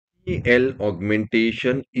ACL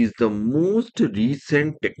augmentation is the most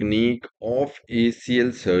recent technique of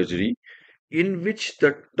ACL surgery in which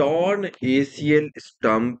the torn ACL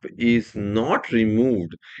stump is not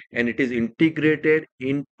removed and it is integrated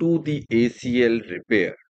into the ACL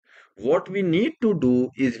repair. What we need to do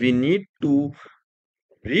is we need to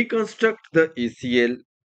reconstruct the ACL,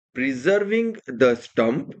 preserving the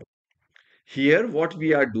stump. Here, what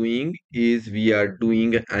we are doing is we are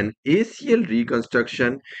doing an ACL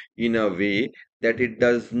reconstruction in a way that it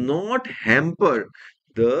does not hamper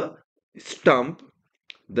the stump.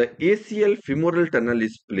 The ACL femoral tunnel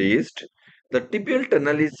is placed. The tibial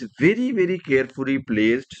tunnel is very carefully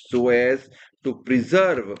placed so as to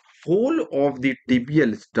preserve whole of the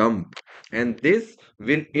tibial stump, and this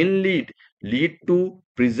will indeed lead to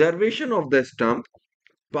preservation of the stump,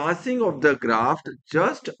 passing of the graft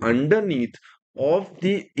just underneath of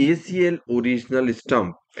the ACL original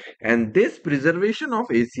stump, and this preservation of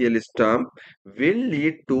ACL stump will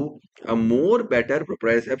lead to a more better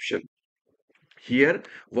proprioception. Here,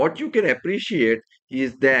 what you can appreciate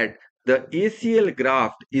is that the ACL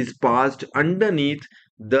graft is passed underneath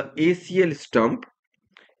the ACL stump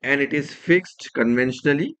and it is fixed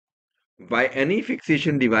conventionally by any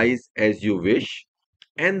fixation device as you wish.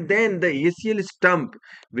 And then the ACL stump,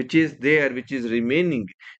 which is there, which is remaining,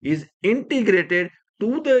 is integrated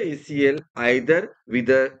to the ACL either with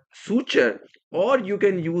a suture, or you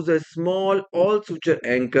can use a small all suture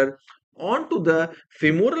anchor onto the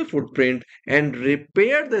femoral footprint and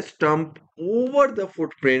repair the stump over the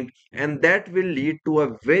footprint, and that will lead to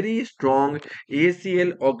a very strong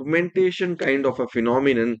ACL augmentation kind of a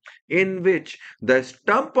phenomenon in which the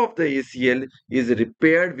stump of the ACL is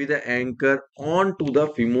repaired with an anchor onto the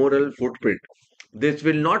femoral footprint. This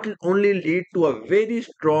will not only lead to a very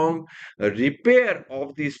strong repair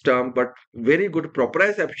of the stump, but very good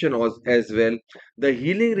proprioception as well. The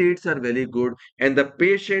healing rates are very good, and the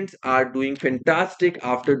patients are doing fantastic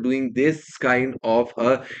after doing this kind of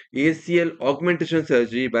a ACL augmentation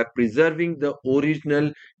surgery by preserving the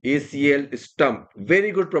original ACL stump.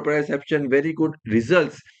 Very good proprioception, very good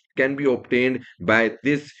results can be obtained by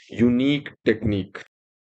this unique technique.